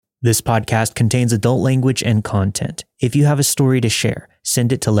This podcast contains adult language and content. If you have a story to share,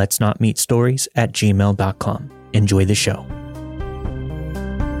 send it to letsnotmeetstories@gmail.com. Enjoy the show.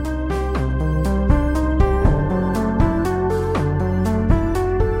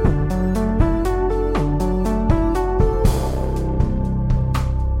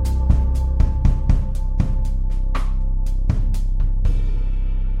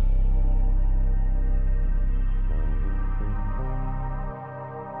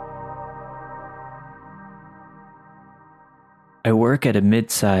 I work at a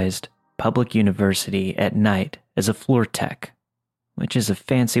mid-sized public university at night as a floor tech, which is a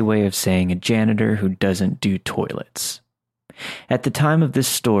fancy way of saying a janitor who doesn't do toilets. At the time of this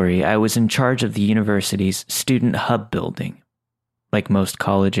story, I was in charge of the university's student hub building. Like most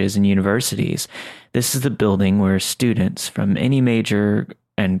colleges and universities, this is the building where students from any major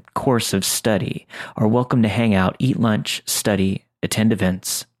and course of study are welcome to hang out, eat lunch, study, attend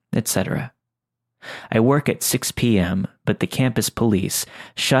events, etc. I work at 6 p.m., but the campus police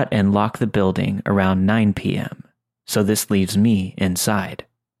shut and lock the building around 9 p.m., so this leaves me inside.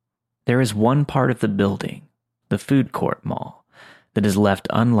 There is one part of the building, the food court mall, that is left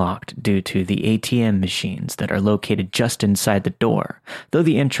unlocked due to the ATM machines that are located just inside the door, though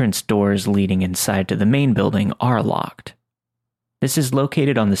the entrance doors leading inside to the main building are locked. This is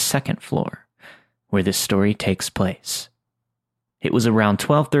located on the second floor, where this story takes place. It was around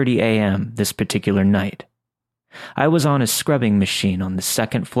 12:30 a.m. this particular night. I was on a scrubbing machine on the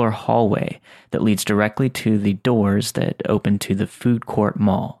second floor hallway that leads directly to the doors that open to the food court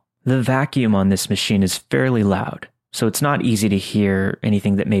mall. The vacuum on this machine is fairly loud, so it's not easy to hear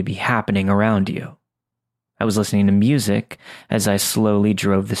anything that may be happening around you. I was listening to music as I slowly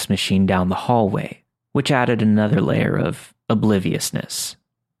drove this machine down the hallway, which added another layer of obliviousness.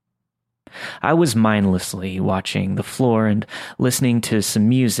 I was mindlessly watching the floor and listening to some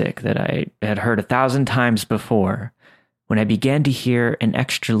music that I had heard 1,000 times before when I began to hear an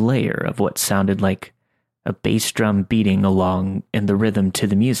extra layer of what sounded like a bass drum beating along in the rhythm to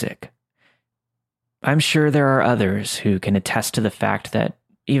the music. I'm sure there are others who can attest to the fact that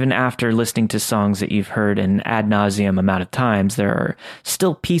even after listening to songs that you've heard an ad nauseum amount of times, there are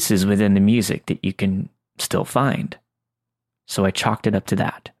still pieces within the music that you can still find. So I chalked it up to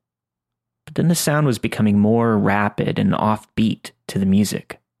that. But then the sound was becoming more rapid and offbeat to the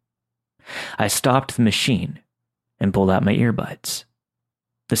music. I stopped the machine and pulled out my earbuds.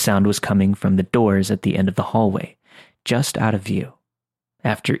 The sound was coming from the doors at the end of the hallway, just out of view.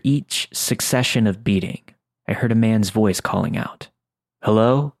 After each succession of beating, I heard a man's voice calling out,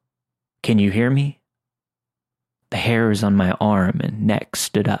 "Hello? Can you hear me?" The hairs on my arm and neck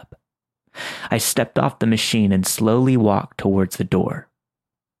stood up. I stepped off the machine and slowly walked towards the door.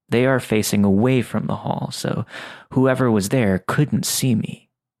 They are facing away from the hall, so whoever was there couldn't see me.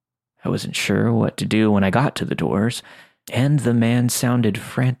 I wasn't sure what to do when I got to the doors, and the man sounded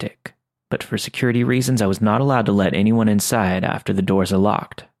frantic, but for security reasons I was not allowed to let anyone inside after the doors are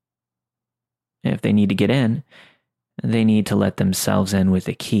locked. If they need to get in, they need to let themselves in with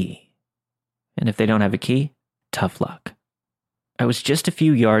a key. And if they don't have a key, tough luck. I was just a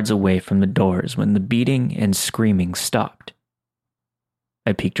few yards away from the doors when the beating and screaming stopped.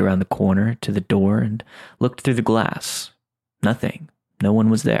 I peeked around the corner to the door and looked through the glass. Nothing. No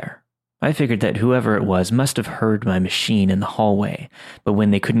one was there. I figured that whoever it was must have heard my machine in the hallway, but when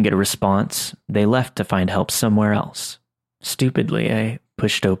they couldn't get a response, they left to find help somewhere else. Stupidly, I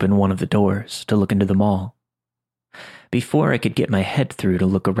pushed open one of the doors to look into the mall. Before I could get my head through to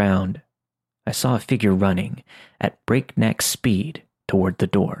look around, I saw a figure running at breakneck speed toward the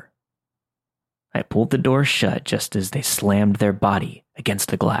door. I pulled the door shut just as they slammed their body against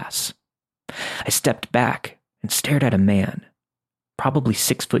the glass. I stepped back and stared at a man, probably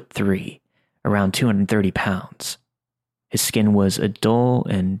 6'3", around 230 pounds. His skin was a dull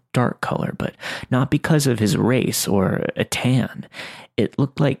and dark color, but not because of his race or a tan. It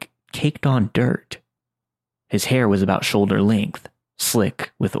looked like caked on dirt. His hair was about shoulder length,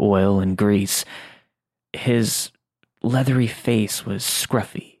 slick with oil and grease. His leathery face was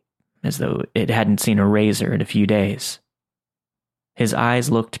scruffy, as though it hadn't seen a razor in a few days. His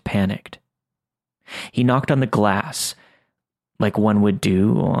eyes looked panicked. He knocked on the glass, like one would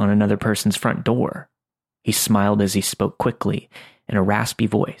do on another person's front door. He smiled as he spoke quickly in a raspy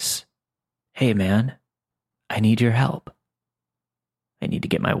voice. "Hey man, I need your help. I need to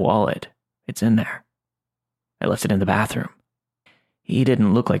get my wallet. It's in there. I left it in the bathroom." He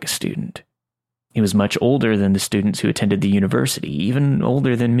didn't look like a student. He was much older than the students who attended the university, even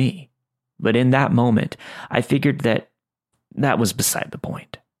older than me. But in that moment, I figured that was beside the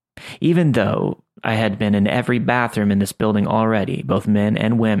point. Even though I had been in every bathroom in this building already, both men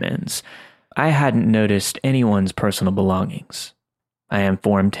and women's. I hadn't noticed anyone's personal belongings. I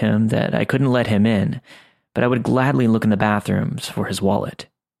informed him that I couldn't let him in, but I would gladly look in the bathrooms for his wallet.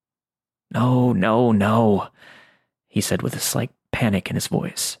 No, no, no, he said with a slight panic in his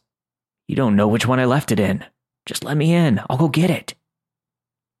voice. You don't know which one I left it in. Just let me in. I'll go get it.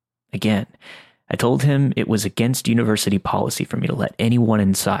 Again, I told him it was against university policy for me to let anyone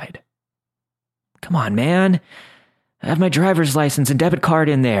inside. Come on, man. I have my driver's license and debit card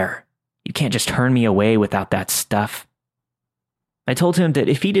in there. You can't just turn me away without that stuff. I told him that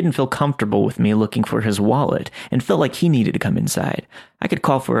if he didn't feel comfortable with me looking for his wallet and felt like he needed to come inside, I could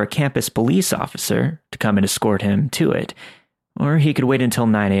call for a campus police officer to come and escort him to it, or he could wait until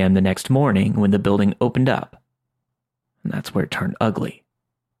 9 a.m. the next morning when the building opened up. And that's where it turned ugly.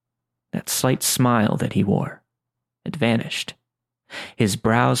 That slight smile that he wore, it vanished. His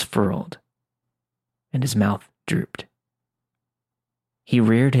brows furrowed, and his mouth drooped. He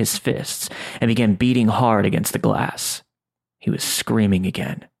reared his fists and began beating hard against the glass. He was screaming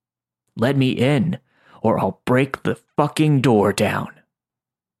again. Let me in, or I'll break the fucking door down.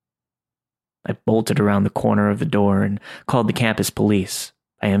 I bolted around the corner of the door and called the campus police.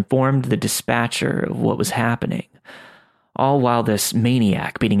 I informed the dispatcher of what was happening, all while this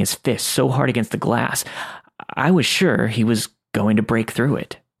maniac beating his fist so hard against the glass, I was sure he was going to break through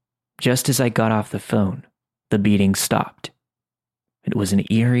it. Just as I got off the phone, the beating stopped. It was an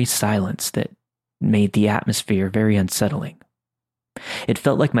eerie silence that made the atmosphere very unsettling. It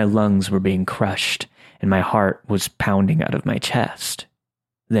felt like my lungs were being crushed and my heart was pounding out of my chest.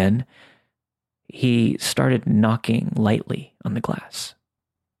 Then, he started knocking lightly on the glass.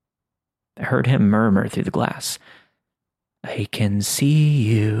 I heard him murmur through the glass, I can see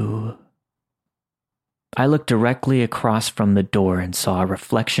you. I looked directly across from the door and saw a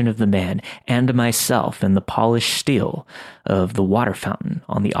reflection of the man and myself in the polished steel of the water fountain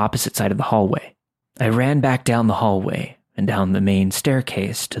on the opposite side of the hallway. I ran back down the hallway and down the main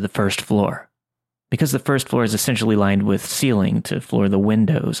staircase to the first floor. Because the first floor is essentially lined with ceiling to floor the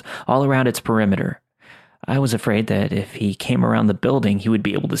windows all around its perimeter, I was afraid that if he came around the building, he would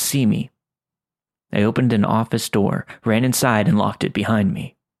be able to see me. I opened an office door, ran inside, and locked it behind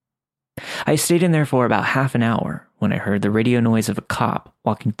me. I stayed in there for about half an hour when I heard the radio noise of a cop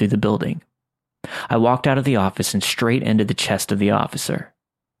walking through the building. I walked out of the office and straight into the chest of the officer.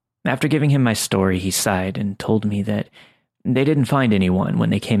 After giving him my story, he sighed and told me that they didn't find anyone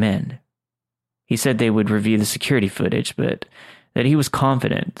when they came in. He said they would review the security footage, but that he was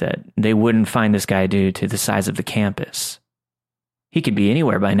confident that they wouldn't find this guy due to the size of the campus. He could be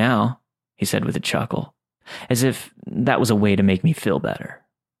anywhere by now, he said with a chuckle, as if that was a way to make me feel better.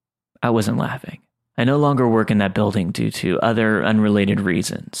 I wasn't laughing. I no longer work in that building due to other unrelated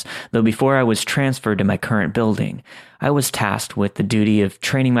reasons, though before I was transferred to my current building, I was tasked with the duty of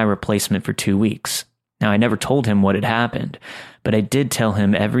training my replacement for 2 weeks. Now, I never told him what had happened, but I did tell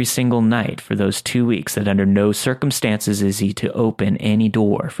him every single night for those 2 weeks that under no circumstances is he to open any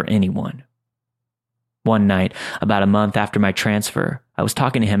door for anyone. One night, about a month after my transfer, I was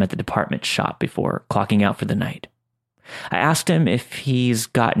talking to him at the department shop before clocking out for the night. I asked him if he's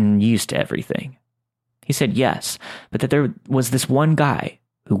gotten used to everything. He said yes, but that there was this one guy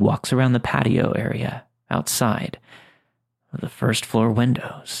who walks around the patio area outside of the first floor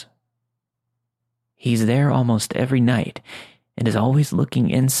windows. He's there almost every night and is always looking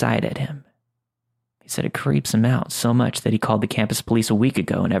inside at him. He said it creeps him out so much that he called the campus police a week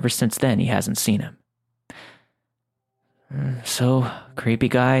ago, and ever since then he hasn't seen him. So, creepy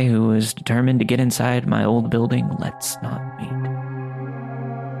guy who is determined to get inside my old building, let's not meet.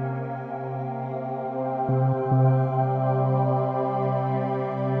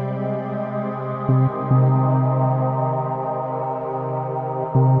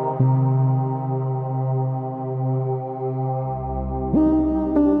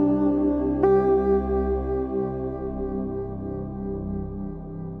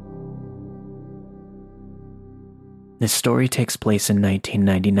 This story takes place in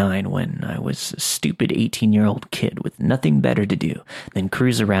 1999 when I was a stupid 18-year-old kid with nothing better to do than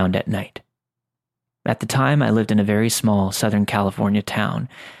cruise around at night. At the time, I lived in a very small Southern California town,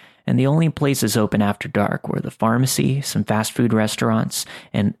 and the only places open after dark were the pharmacy, some fast food restaurants,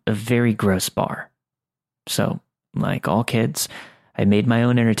 and a very gross bar. So, like all kids, I made my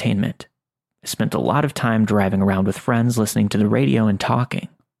own entertainment. I spent a lot of time driving around with friends listening to the radio and talking.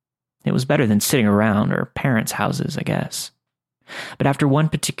 It was better than sitting around our parents' houses, I guess. But after one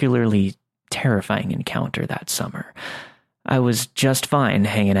particularly terrifying encounter that summer, I was just fine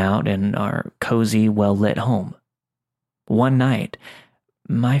hanging out in our cozy, well-lit home. One night,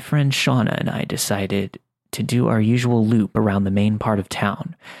 my friend Shauna and I decided to do our usual loop around the main part of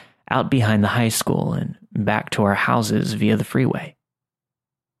town, out behind the high school and back to our houses via the freeway.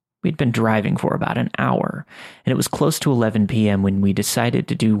 We'd been driving for about an hour, and it was close to 11 p.m. when we decided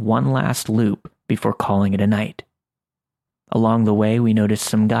to do one last loop before calling it a night. Along the way, we noticed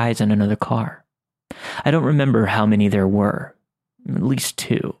some guys in another car. I don't remember how many there were, at least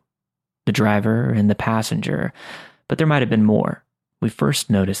two, the driver and the passenger, but there might have been more. We first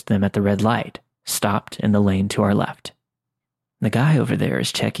noticed them at the red light, stopped in the lane to our left. "The guy over there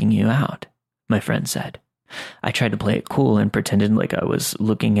is checking you out," my friend said. I tried to play it cool and pretended like I was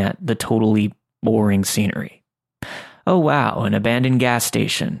looking at the totally boring scenery. "Oh wow, an abandoned gas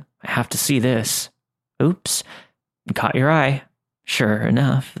station. I have to see this." "Oops, caught your eye." Sure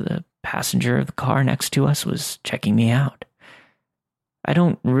enough, the passenger of the car next to us was checking me out. I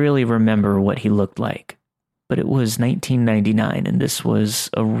don't really remember what he looked like, but it was 1999 and this was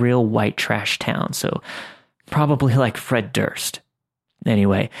a real white trash town, so probably like Fred Durst.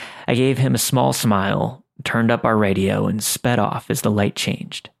 Anyway, I gave him a small smile, turned up our radio, and sped off as the light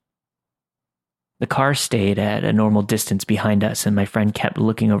changed. The car stayed at a normal distance behind us, and my friend kept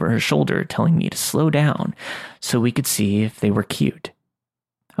looking over her shoulder, telling me to slow down so we could see if they were cute.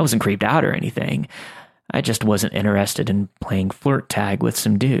 I wasn't creeped out or anything. I just wasn't interested in playing flirt tag with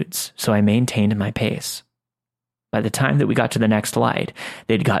some dudes, so I maintained my pace. By the time that we got to the next light,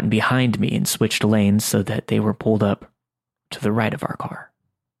 they'd gotten behind me and switched lanes so that they were pulled up to the right of our car.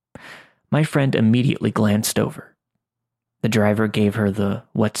 My friend immediately glanced over. The driver gave her the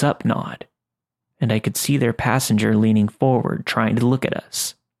 "what's up" nod, and I could see their passenger leaning forward trying to look at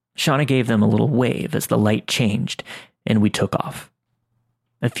us. Shauna gave them a little wave as the light changed, and we took off.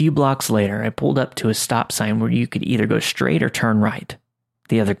 A few blocks later, I pulled up to a stop sign where you could either go straight or turn right.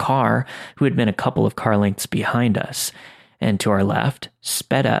 The other car, who had been a couple of car lengths behind us and to our left,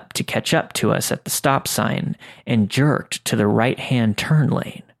 sped up to catch up to us at the stop sign and jerked to the right-hand turn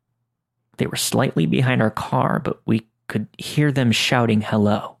lane. They were slightly behind our car, but we could hear them shouting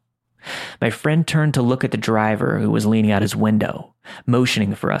hello. My friend turned to look at the driver who was leaning out his window,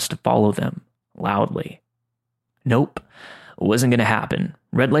 motioning for us to follow them, loudly. Nope, wasn't going to happen.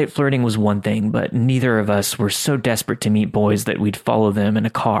 Red light flirting was one thing, but neither of us were so desperate to meet boys that we'd follow them in a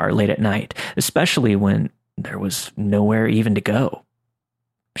car late at night, especially when there was nowhere even to go.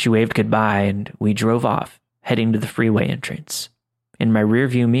 She waved goodbye, and we drove off, heading to the freeway entrance. In my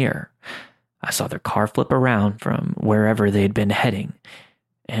rearview mirror, I saw their car flip around from wherever they'd been heading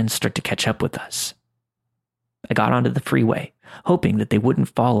and start to catch up with us. I got onto the freeway, hoping that they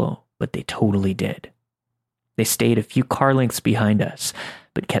wouldn't follow, but they totally did. They stayed a few car lengths behind us,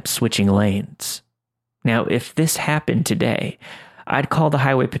 but kept switching lanes. Now, if this happened today, I'd call the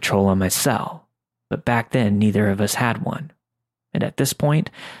highway patrol on my cell, but back then neither of us had one. And at this point,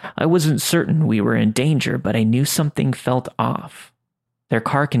 I wasn't certain we were in danger, but I knew something felt off. Their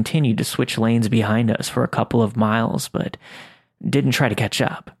car continued to switch lanes behind us for a couple of miles, but didn't try to catch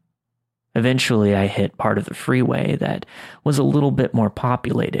up. Eventually, I hit part of the freeway that was a little bit more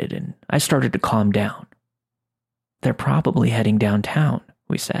populated, and I started to calm down. "They're probably heading downtown,"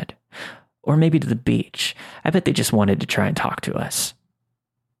 we said. "Or maybe to the beach. I bet they just wanted to try and talk to us."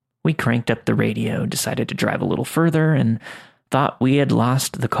 We cranked up the radio, decided to drive a little further, and thought we had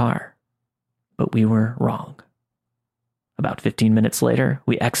lost the car. But we were wrong. About 15 minutes later,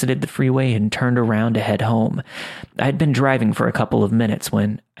 we exited the freeway and turned around to head home. I had been driving for a couple of minutes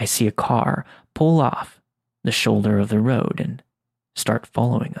when I see a car pull off the shoulder of the road and start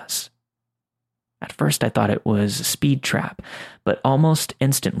following us. At first I thought it was a speed trap, but almost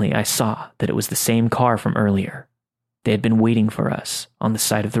instantly I saw that it was the same car from earlier. They had been waiting for us on the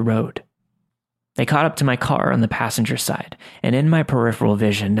side of the road. They caught up to my car on the passenger side, and in my peripheral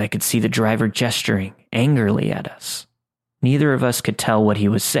vision I could see the driver gesturing angrily at us. Neither of us could tell what he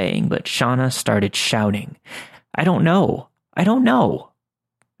was saying, but Shauna started shouting, I don't know,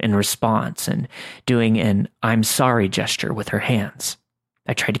 in response, and doing an "I'm sorry" gesture with her hands.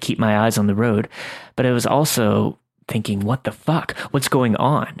 I tried to keep my eyes on the road, but I was also thinking, what the fuck? What's going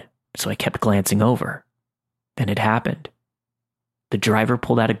on? So I kept glancing over. Then it happened. The driver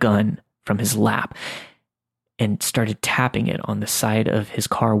pulled out a gun from his lap and started tapping it on the side of his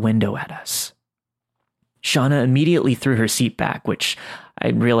car window at us. Shauna immediately threw her seat back, which I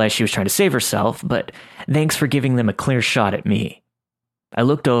realized she was trying to save herself, but thanks for giving them a clear shot at me. I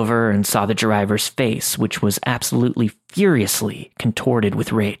looked over and saw the driver's face, which was absolutely furiously contorted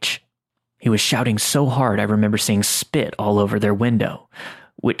with rage. He was shouting so hard I remember seeing spit all over their window,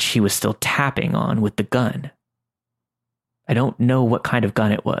 which he was still tapping on with the gun. I don't know what kind of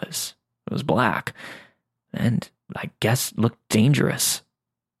gun it was. It was black, and I guess looked dangerous.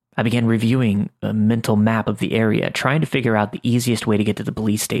 I began reviewing a mental map of the area, trying to figure out the easiest way to get to the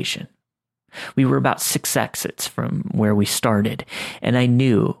police station. We were about 6 exits from where we started, and I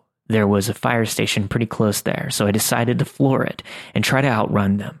knew there was a fire station pretty close there, so I decided to floor it and try to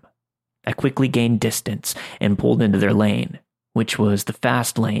outrun them. I quickly gained distance and pulled into their lane, which was the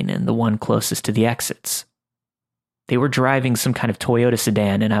fast lane and the one closest to the exits. They were driving some kind of Toyota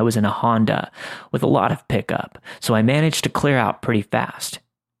sedan, and I was in a Honda with a lot of pickup, so I managed to clear out pretty fast.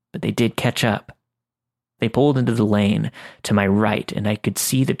 But they did catch up. They pulled into the lane to my right, and I could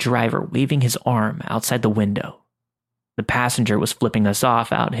see the driver waving his arm outside the window. The passenger was flipping us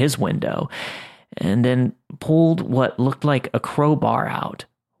off out his window, and then pulled what looked like a crowbar out,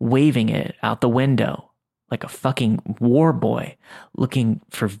 waving it out the window, like a fucking war boy looking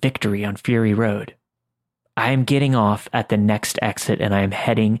for victory on Fury Road. I am getting off at the next exit, and I am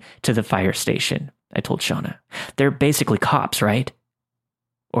heading to the fire station, I told Shauna. They're basically cops, right?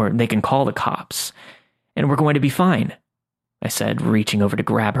 Or they can call the cops. And we're going to be fine, I said, reaching over to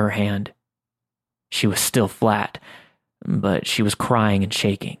grab her hand. She was still flat, but she was crying and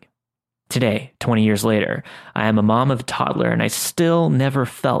shaking. Today, 20 years later, I am a mom of a toddler, and I still never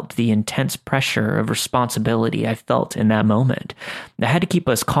felt the intense pressure of responsibility I felt in that moment. I had to keep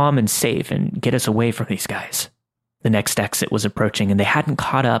us calm and safe and get us away from these guys. The next exit was approaching, and they hadn't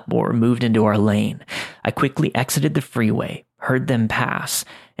caught up or moved into our lane. I quickly exited the freeway, heard them pass,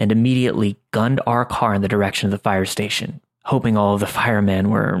 and immediately gunned our car in the direction of the fire station, hoping all of the firemen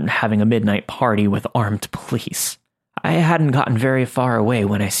were having a midnight party with armed police. I hadn't gotten very far away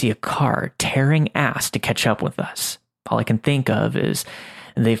when I see a car tearing ass to catch up with us. All I can think of is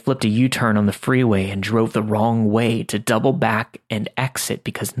they flipped a U-turn on the freeway and drove the wrong way to double back and exit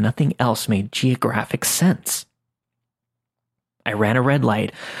because nothing else made geographic sense. I ran a red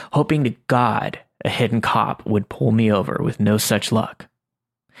light, hoping to God a hidden cop would pull me over with no such luck.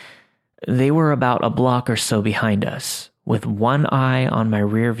 They were about a block or so behind us. With one eye on my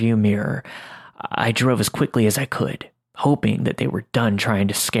rearview mirror, I drove as quickly as I could, hoping that they were done trying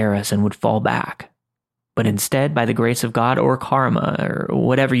to scare us and would fall back. But instead, by the grace of God or karma, or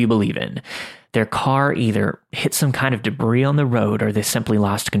whatever you believe in, their car either hit some kind of debris on the road or they simply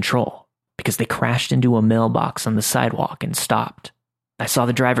lost control, because they crashed into a mailbox on the sidewalk and stopped. I saw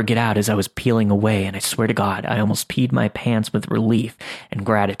the driver get out as I was peeling away, and I swear to God, I almost peed my pants with relief and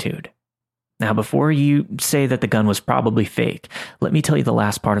gratitude. Now, before you say that the gun was probably fake, let me tell you the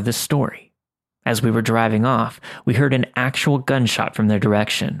last part of this story. As we were driving off, we heard an actual gunshot from their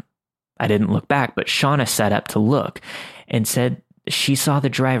direction. I didn't look back, but Shauna sat up to look and said she saw the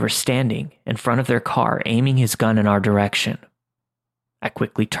driver standing in front of their car, aiming his gun in our direction. I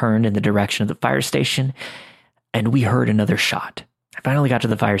quickly turned in the direction of the fire station, and we heard another shot. I finally got to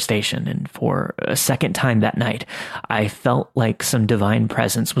the fire station, and for a second time that night, I felt like some divine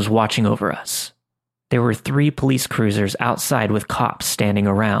presence was watching over us. There were 3 police cruisers outside with cops standing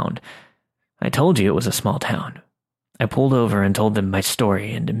around. I told you it was a small town. I pulled over and told them my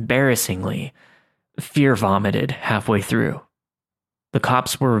story, and embarrassingly, fear vomited halfway through. The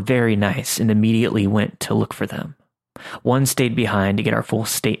cops were very nice and immediately went to look for them. One stayed behind to get our full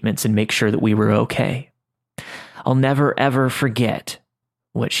statements and make sure that we were okay. I'll never ever forget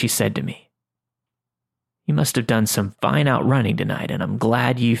what she said to me. You must have done some fine outrunning tonight, and I'm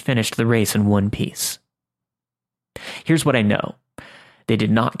glad you finished the race in one piece. Here's what I know. They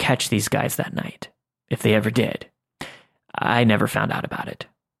did not catch these guys that night. If they ever did, I never found out about it.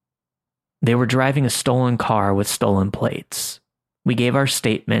 They were driving a stolen car with stolen plates. We gave our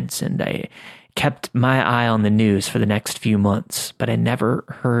statements, and I kept my eye on the news for the next few months, but I never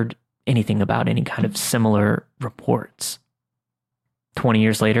heard anything about any kind of similar reports. 20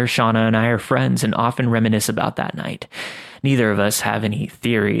 years later, Shauna and I are friends and often reminisce about that night. Neither of us have any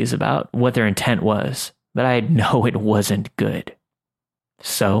theories about what their intent was, but I know it wasn't good.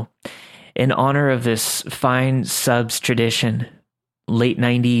 So, in honor of this fine subs tradition, late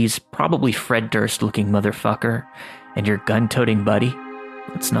 90s, probably Fred Durst looking motherfucker, and your gun-toting buddy,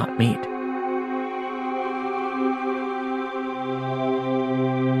 let's not meet.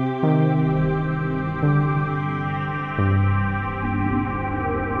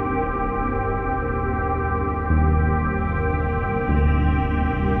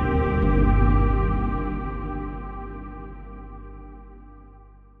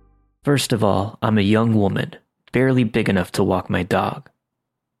 First of all, I'm a young woman, barely big enough to walk my dog.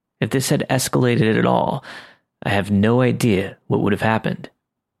 If this had escalated at all, I have no idea what would have happened.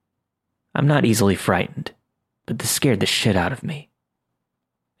 I'm not easily frightened, but this scared the shit out of me.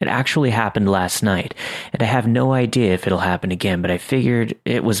 It actually happened last night, and I have no idea if it'll happen again, but I figured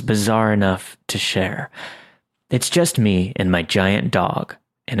it was bizarre enough to share. It's just me and my giant dog,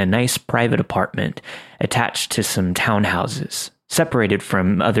 in a nice private apartment attached to some townhouses, separated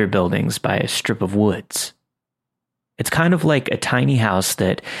from other buildings by a strip of woods. It's kind of like a tiny house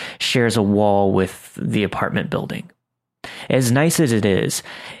that shares a wall with the apartment building. As nice as it is,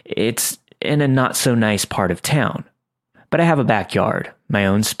 it's in a not-so-nice part of town. But I have a backyard, my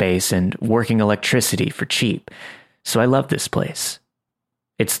own space, and working electricity for cheap, so I love this place.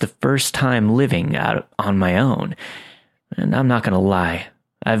 It's the first time living out on my own, and I'm not going to lie,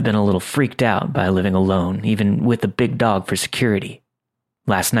 I've been a little freaked out by living alone, even with a big dog for security.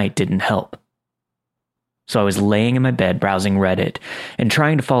 Last night didn't help. So I was laying in my bed browsing Reddit and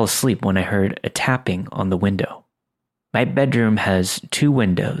trying to fall asleep when I heard a tapping on the window. My bedroom has 2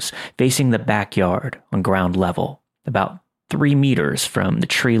 windows facing the backyard on ground level, about 3 meters from the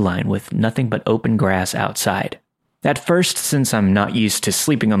tree line with nothing but open grass outside. At first, since I'm not used to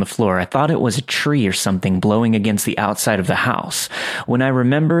sleeping on the floor, I thought it was a tree or something blowing against the outside of the house. When I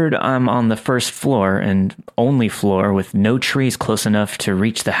remembered I'm on the first floor and only floor with no trees close enough to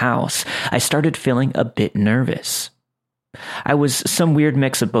reach the house, I started feeling a bit nervous. I was some weird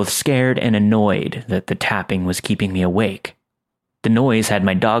mix of both scared and annoyed that the tapping was keeping me awake. The noise had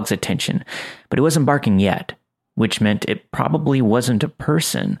my dog's attention, but it wasn't barking yet, which meant it probably wasn't a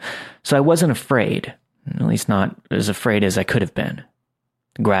person, so I wasn't afraid. At least not as afraid as I could have been.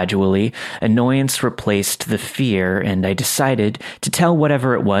 Gradually, annoyance replaced the fear, and I decided to tell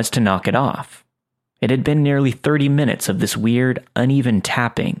whatever it was to knock it off. It had been nearly 30 minutes of this weird, uneven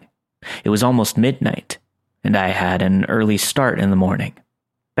tapping. It was almost midnight, and I had an early start in the morning.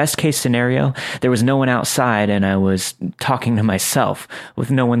 Best case scenario, there was no one outside and I was talking to myself with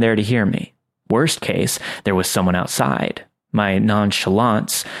no one there to hear me. Worst case, there was someone outside. My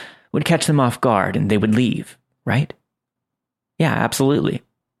nonchalance would catch them off guard and they would leave, right? Yeah, absolutely.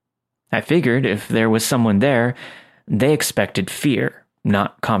 I figured if there was someone there, they expected fear,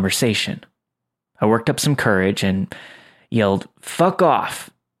 not conversation. I worked up some courage and yelled, "Fuck off,"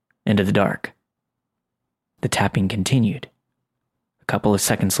 into the dark. The tapping continued. A couple of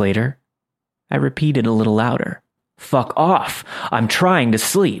seconds later, I repeated a little louder, "Fuck off, I'm trying to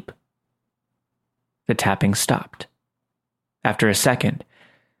sleep." The tapping stopped. After a second,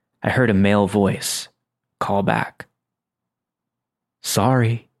 I heard a male voice call back,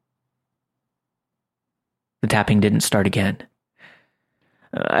 "Sorry." The tapping didn't start again.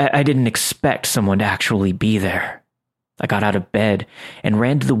 I didn't expect someone to actually be there. I got out of bed and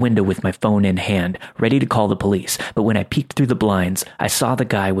ran to the window with my phone in hand, ready to call the police. But when I peeked through the blinds, I saw the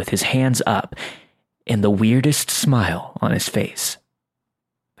guy with his hands up and the weirdest smile on his face.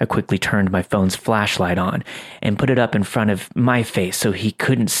 I quickly turned my phone's flashlight on and put it up in front of my face so he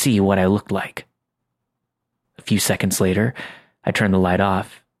couldn't see what I looked like. A few seconds later, I turned the light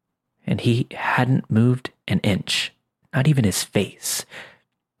off, and he hadn't moved an inch, not even his face.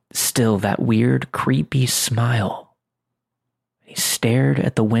 Still that weird, creepy smile. He stared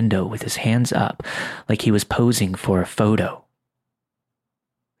at the window with his hands up like he was posing for a photo.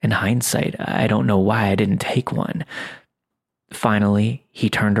 In hindsight, I don't know why I didn't take one. Finally, he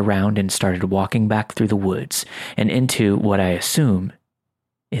turned around and started walking back through the woods and into what I assume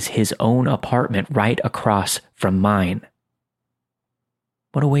is his own apartment right across from mine.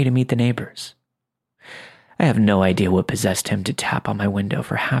 What a way to meet the neighbors. I have no idea what possessed him to tap on my window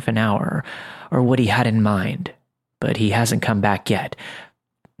for half an hour or what he had in mind, but he hasn't come back yet.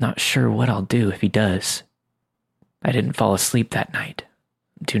 Not sure what I'll do if he does. I didn't fall asleep that night.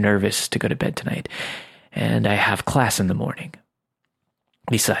 I'm too nervous to go to bed tonight, and I have class in the morning.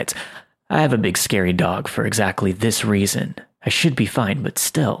 Besides, I have a big scary dog for exactly this reason. I should be fine, but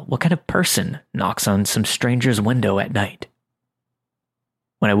still, what kind of person knocks on some stranger's window at night?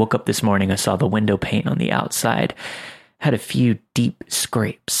 When I woke up this morning, I saw the window pane on the outside had a few deep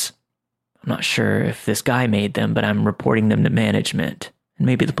scrapes. I'm not sure if this guy made them, but I'm reporting them to management and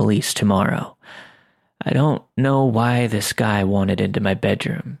maybe the police tomorrow. I don't know why this guy wanted into my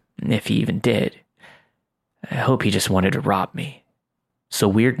bedroom, if he even did. I hope he just wanted to rob me. So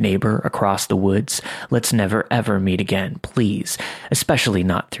weird neighbor across the woods, let's never ever meet again, please, especially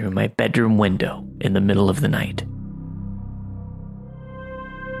not through my bedroom window in the middle of the night.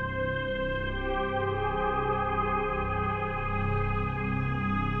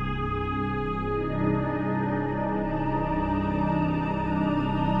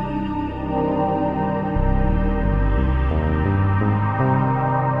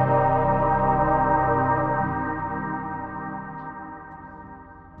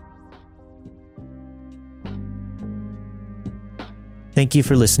 Thank you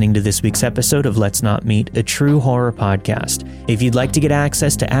for listening to this week's episode of Let's Not Meet, a true horror podcast. If you'd like to get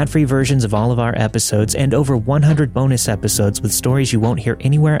access to ad-free versions of all of our episodes and over 100 bonus episodes with stories you won't hear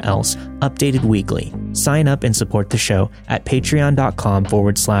anywhere else, updated weekly, sign up and support the show at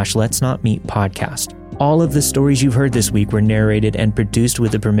patreon.com/Let's Not Meet podcast. All of the stories you've heard this week were narrated and produced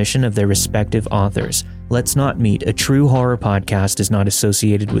with the permission of their respective authors. Let's Not Meet, a true horror podcast is not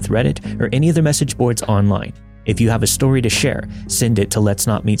associated with Reddit or any other message boards online. If you have a story to share, send it to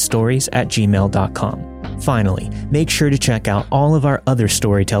letsnotmeetstories@gmail.com. Finally, make sure to check out all of our other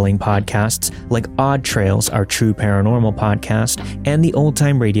storytelling podcasts like Odd Trails, our true paranormal podcast, and the Old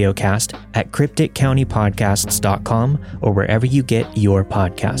Time Radiocast at crypticcountypodcasts.com or wherever you get your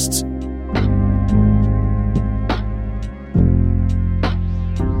podcasts.